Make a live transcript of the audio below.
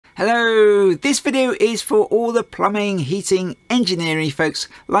Hello, this video is for all the plumbing, heating, engineering folks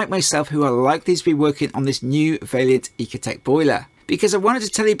like myself who are likely to be working on this new Vaillant ecoTEC boiler. Because I wanted to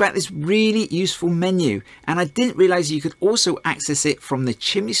tell you about this really useful menu, and I didn't realize you could also access it from the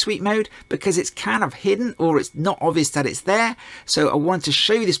chimney sweep mode because it's kind of hidden or it's not obvious that it's there. So I wanted to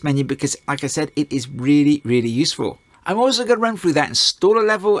show you this menu because, like I said, it is really useful. I'm also going to run through that installer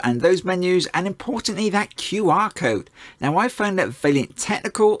level and those menus, and importantly that QR code. Now I found that Vaillant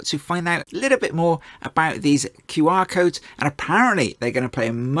Technical to find out a little bit more about these QR codes, and apparently they're going to play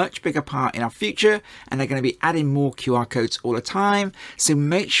a much bigger part in our future and they're going to be adding more QR codes all the time. So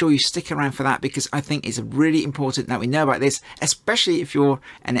make sure you stick around for that because I think it's really important that we know about this, especially if you're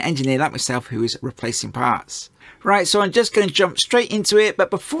an engineer like myself who is replacing parts. Right, so I'm just going to jump straight into it,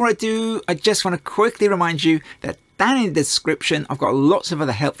 but before I do, I just want to quickly remind you that down in the description I've got lots of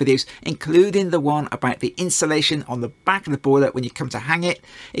other help videos, including the one about the installation on the back of the boiler when you come to hang it.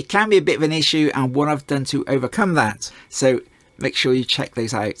 It can be a bit of an issue and what I've done to overcome that, so make sure you check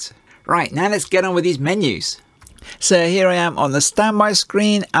those out. Right, now let's get on with these menus. So here I am on the standby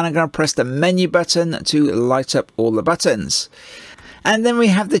screen and I'm going to press the menu button to light up all the buttons. And then we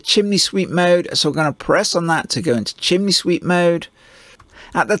have the chimney sweep mode, so we're going to press on that to go into chimney sweep mode.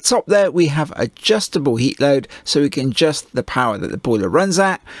 At the top there we have adjustable heat load, so we can adjust the power that the boiler runs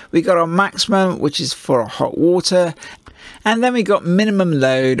at. We got our maximum, which is for hot water, and then we got minimum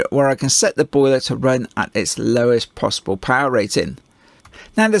load where I can set the boiler to run at its lowest possible power rating.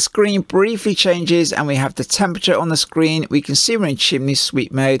 Now the screen briefly changes and we have the temperature on the screen. We can see we're in chimney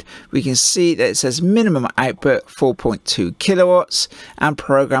sweep mode. We can see that it says minimum output 4.2 kilowatts and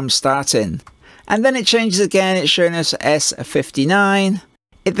program starting. And then it changes again, it's showing us S59.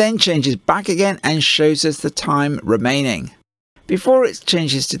 It then changes back again and shows us the time remaining, before it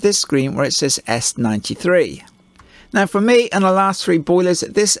changes to this screen where it says S93. Now for me and the last three boilers,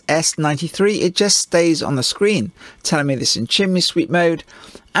 this S93, it just stays on the screen telling me this in chimney sweep mode.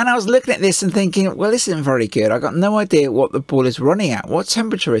 And I was looking at this and thinking, well, this isn't very good. I got no idea what the boiler's running at. What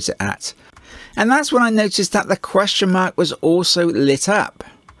temperature is it at? And that's when I noticed that the question mark was also lit up,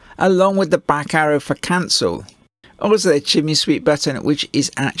 along with the back arrow for cancel. Also the chimney sweep button, which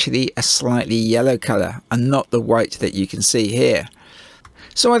is actually a slightly yellow color and not the white that you can see here.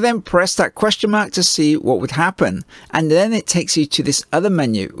 So I then pressed that question mark to see what would happen, and then it takes you to this other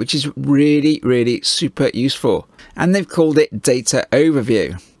menu, which is really super useful, and they've called it data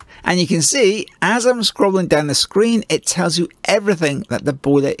overview. And you can see as I'm scrolling down the screen, it tells you everything that the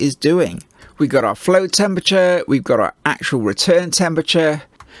boiler is doing. We've got our flow temperature, we've got our actual return temperature,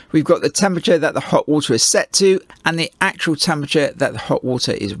 we've got the temperature that the hot water is set to and the actual temperature that the hot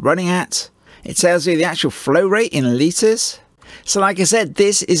water is running at. It tells you the actual flow rate in litres. So like I said,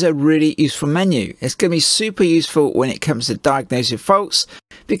 this is a really useful menu. It's going to be super useful when it comes to diagnosing faults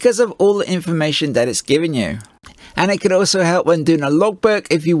because of all the information that it's giving you. And it could also help when doing a logbook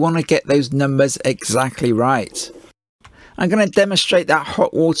if you want to get those numbers exactly right. I'm going to demonstrate that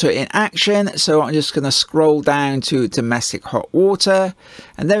hot water in action, so I'm just going to scroll down to domestic hot water,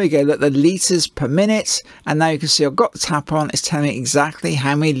 and there we go, look, the litres per minute, and now you can see I've got the tap on. It's telling me exactly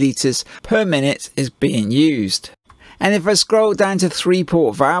how many litres per minute is being used. And if I scroll down to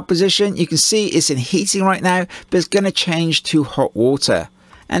 3-port valve position, you can see it's in heating right now, but it's going to change to hot water.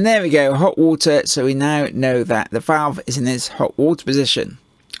 And there we go, hot water, so we now know that the valve is in its hot water position,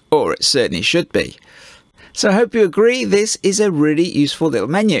 or it certainly should be. So I hope you agree, this is a really useful little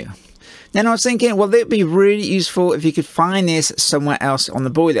menu. Then I was thinking, well, it would be really useful if you could find this somewhere else on the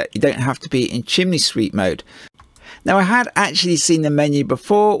boiler. You don't have to be in chimney sweep mode. Now I had actually seen the menu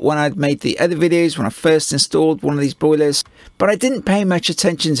before when I'd made the other videos when I first installed one of these boilers, but I didn't pay much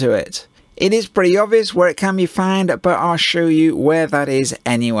attention to it. It is pretty obvious where it can be found, but I'll show you where that is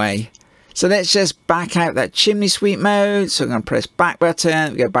anyway. So let's just back out that chimney sweep mode. So I'm going to press back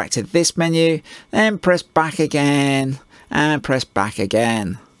button, we go back to this menu, then press back again and press back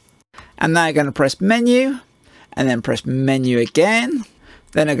again. And now I'm going to press menu and then press menu again.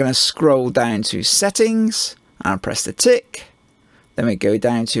 Then I'm going to scroll down to settings and press the tick. Then we go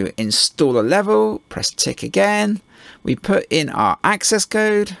down to installer level, press tick again. We put in our access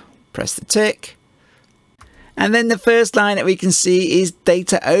code, press the tick. And then the first line that we can see is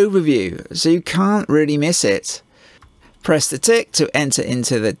data overview, so you can't really miss it. Press the tick to enter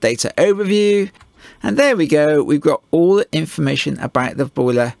into the data overview, and there we go, we've got all the information about the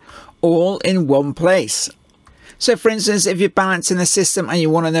boiler all in one place. So for instance, if you're balancing the system and you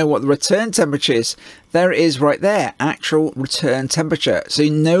want to know what the return temperature is, there it is right there, actual return temperature. So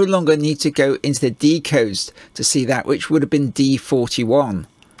you no longer need to go into the D codes to see that, which would have been D41.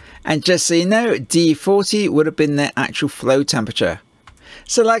 And just so you know, D40 would have been the actual flow temperature.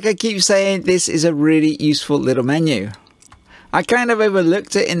 So like I keep saying, this is a really useful little menu. I kind of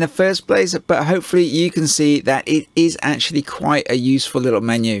overlooked it in the first place, but hopefully you can see that it is actually quite a useful little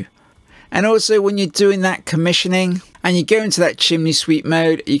menu. And also when you're doing that commissioning and you go into that chimney sweep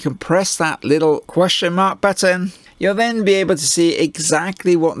mode, you can press that little question mark button. You'll then be able to see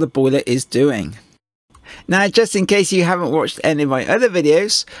exactly what the boiler is doing. Now, just in case you haven't watched any of my other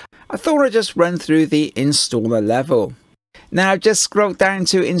videos, I thought I'd just run through the installer level. Now I've just scrolled down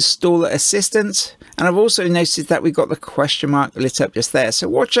to installer assistant, and I've also noticed that we've got the question mark lit up just there. So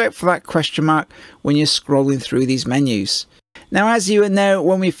watch out for that question mark when you're scrolling through these menus. Now, as you know,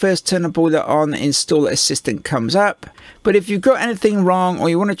 when we first turn the boiler on, installer assistant comes up. But if you've got anything wrong or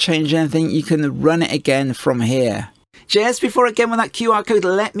you want to change anything, you can run it again from here. Just before I get on with that QR code,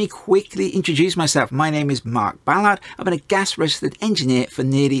 let me quickly introduce myself. My name is Mark Ballard. I've been a gas registered engineer for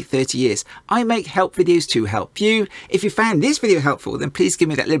nearly 30 years. I make help videos to help you. If you found this video helpful, then please give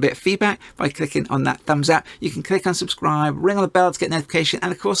me that little bit of feedback by clicking on that thumbs up. You can click on subscribe, ring on the bell to get notification,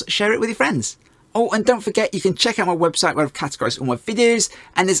 and of course, share it with your friends. Oh, and don't forget, you can check out my website where I've categorized all my videos,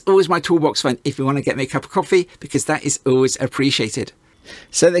 and there's always my toolbox fund if you want to get me a cup of coffee, because that is always appreciated.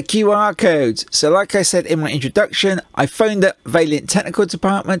 So the QR codes. So like I said in my introduction, I phoned the Vaillant technical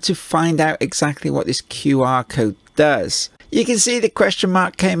department to find out exactly what this QR code does. You can see the question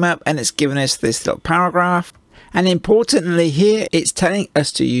mark came up and it's given us this little paragraph. And importantly here, it's telling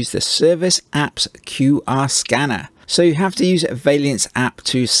us to use the Service Apps QR scanner. So you have to use Vaillant's app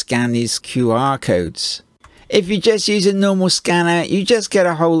to scan these QR codes. If you just use a normal scanner, you just get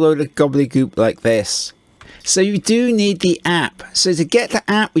a whole load of gobbledygook like this. So you do need the app. So to get the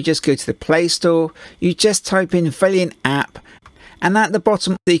app, we just go to the Play Store. You just type in Vaillant app. And at the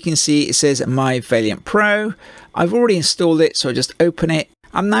bottom, you can see it says My Vaillant Pro. I've already installed it, so I just open it.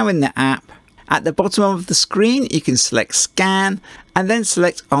 I'm now in the app. At the bottom of the screen, you can select Scan and then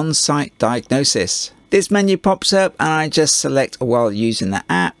select On-Site Diagnosis. This menu pops up and I just select while using the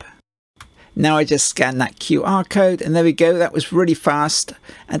app. Now I just scan that QR code and there we go, that was really fast.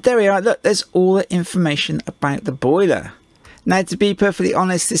 And there we are, look, there's all the information about the boiler. Now to be perfectly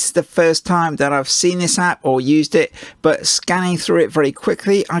honest, this is the first time that I've seen this app or used it, but scanning through it very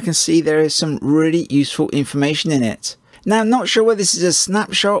quickly, I can see there is some really useful information in it. Now I'm not sure whether this is a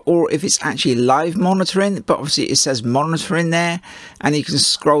snapshot or if it's actually live monitoring, but obviously it says monitoring there, and you can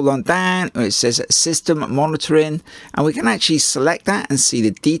scroll on down where it says system monitoring, and we can actually select that and see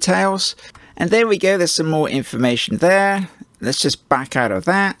the details. And there we go, there's some more information there. Let's just back out of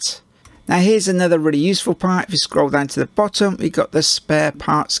that. Now here's another really useful part. If you scroll down to the bottom, we've got the spare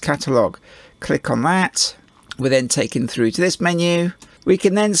parts catalogue. Click on that. We're then taken through to this menu. We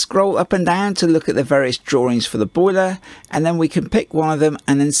can then scroll up and down to look at the various drawings for the boiler, and then we can pick one of them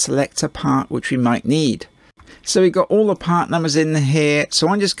and then select a part which we might need. So we've got all the part numbers in here, so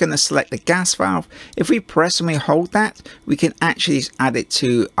I'm just going to select the gas valve. If we press and we hold that, we can actually add it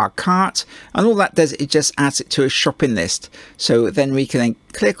to our cart, and all that does, it just adds it to a shopping list. So then we can then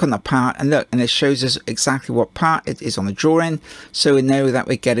click on the part and look, and it shows us exactly what part it is on the drawing, so we know that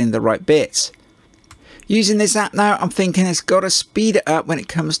we're getting the right bits. Using this app now, I'm thinking it's got to speed it up when it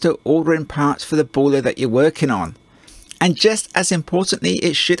comes to ordering parts for the boiler that you're working on. And just as importantly,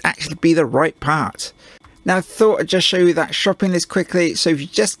 it should actually be the right part. Now I thought I'd just show you that shopping list quickly. So if you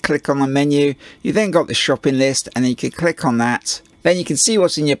just click on the menu, you then got the shopping list, and then you can click on that. Then you can see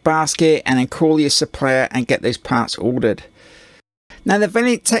what's in your basket and then call your supplier and get those parts ordered. Now the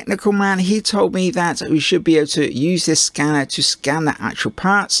Vaillant technical man, he told me that we should be able to use this scanner to scan the actual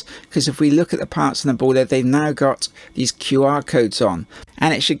parts, because if we look at the parts in the boiler, they've now got these QR codes on,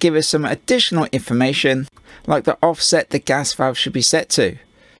 and it should give us some additional information like the offset the gas valve should be set to.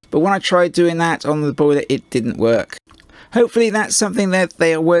 But when I tried doing that on the boiler, it didn't work. Hopefully that's something that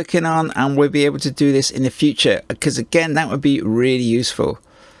they are working on and we'll be able to do this in the future, because again, that would be really useful.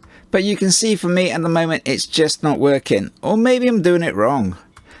 But you can see for me at the moment, it's just not working. Or maybe I'm doing it wrong.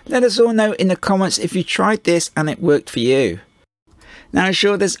 Let us all know in the comments if you tried this and it worked for you. Now I'm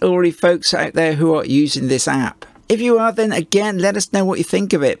sure there's already folks out there who are using this app. If you are, then again, let us know what you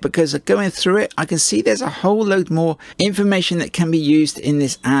think of it, because going through it, I can see there's a whole load more information that can be used in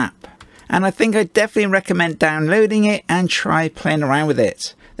this app. And I think I definitely recommend downloading it and try playing around with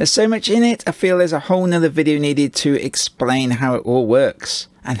it. There's so much in it, I feel there's a whole nother video needed to explain how it all works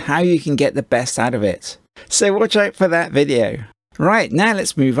and how you can get the best out of it. So watch out for that video. Right, now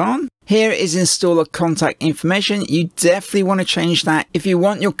let's move on. Here is installer contact information. You definitely want to change that if you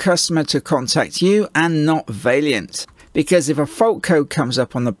want your customer to contact you and not Vaillant. Because if a fault code comes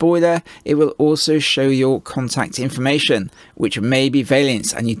up on the boiler, it will also show your contact information, which may be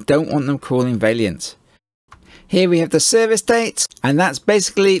Vaillant's, and you don't want them calling Vaillant. Here we have the service date, and that's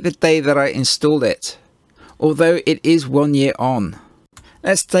basically the day that I installed it, although it is 1 year on.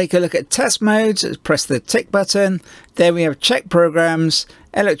 Let's take a look at test modes. Let's press the tick button. There we have check programs,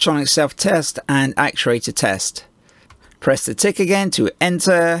 electronic self-test and actuator test. Press the tick again to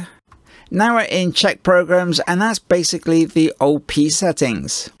enter. Now we're in check programs, and that's basically the old P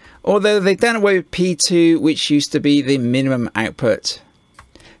settings, although they've done away with P2, which used to be the minimum output.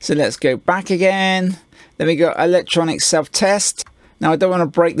 So let's go back again. Then we got electronic self-test. Now I don't want to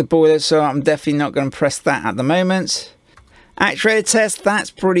break the boiler, so I'm definitely not going to press that at the moment. Actuator test, that's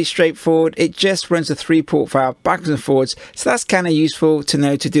pretty straightforward. It just runs a 3-port valve backwards and forwards, so that's kind of useful to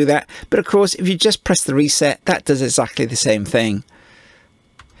know to do that. But of course, if you just press the reset, that does exactly the same thing.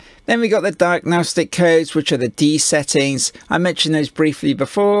 Then we got the diagnostic codes, which are the D settings. I mentioned those briefly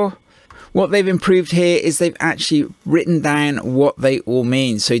before. What they've improved here is they've actually written down what they all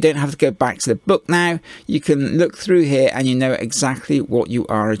mean. So you don't have to go back to the book now. You can look through here and you know exactly what you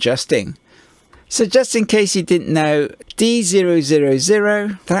are adjusting. So just in case you didn't know,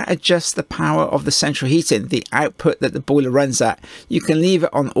 D000, that adjusts the power of the central heating, the output that the boiler runs at. You can leave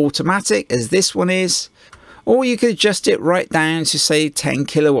it on automatic, as this one is, or you could adjust it right down to say 10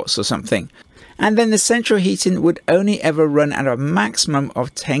 kilowatts or something. And then the central heating would only ever run at a maximum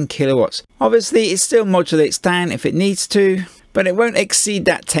of 10 kilowatts. Obviously, it still modulates down if it needs to, but it won't exceed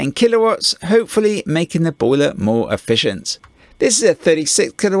that 10 kilowatts, hopefully making the boiler more efficient. This is a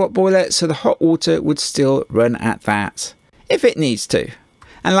 36 kilowatt boiler, so the hot water would still run at that, if it needs to.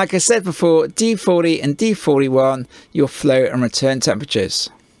 And like I said before, D40 and D41, your flow and return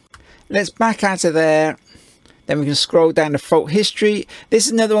temperatures. Let's back out of there. Then we can scroll down to fault history. This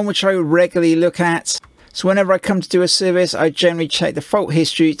is another one which I regularly look at. So whenever I come to do a service, I generally check the fault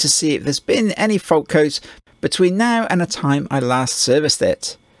history to see if there's been any fault codes between now and the time I last serviced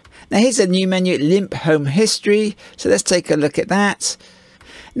it. Now here's a new menu, Limp Home History. So let's take a look at that.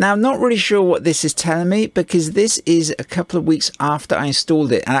 Now I'm not really sure what this is telling me, because this is a couple of weeks after I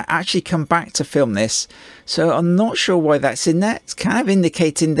installed it and I actually come back to film this. So I'm not sure why that's in there. It's kind of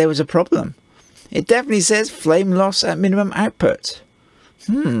indicating there was a problem. It definitely says flame loss at minimum output.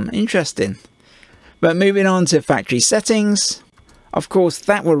 Interesting. But moving on to factory settings. Of course,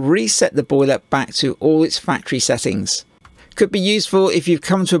 that will reset the boiler back to all its factory settings. Could be useful if you've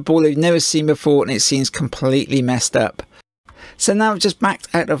come to a boiler you've never seen before and it seems completely messed up. So now I've just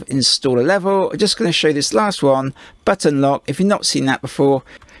backed out of installer level. I'm just going to show this last one, button lock. If you've not seen that before,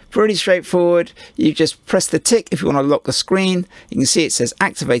 pretty straightforward. You just press the tick if you want to lock the screen. You can see it says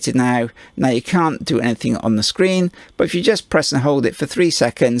activated now. Now you can't do anything on the screen, but if you just press and hold it for 3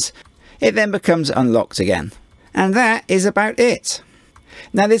 seconds, it then becomes unlocked again. And that is about it.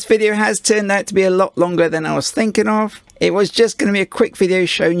 Now this video has turned out to be a lot longer than I was thinking of. It was just going to be a quick video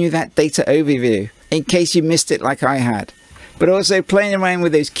showing you that data overview, in case you missed it like I had. But also playing around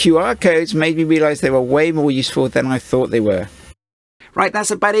with those QR codes made me realise they were way more useful than I thought they were. Right,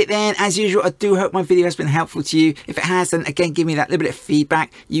 that's about it then. As usual, I do hope my video has been helpful to you. If it has, then again, give me that little bit of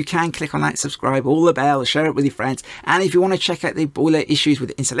feedback. You can click on that subscribe, all the bell, share it with your friends. And if you want to check out the boiler issues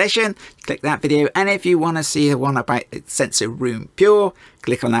with installation, click that video. And if you want to see the one about the sensor room pure,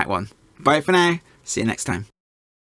 click on that one. Bye for now. See you next time.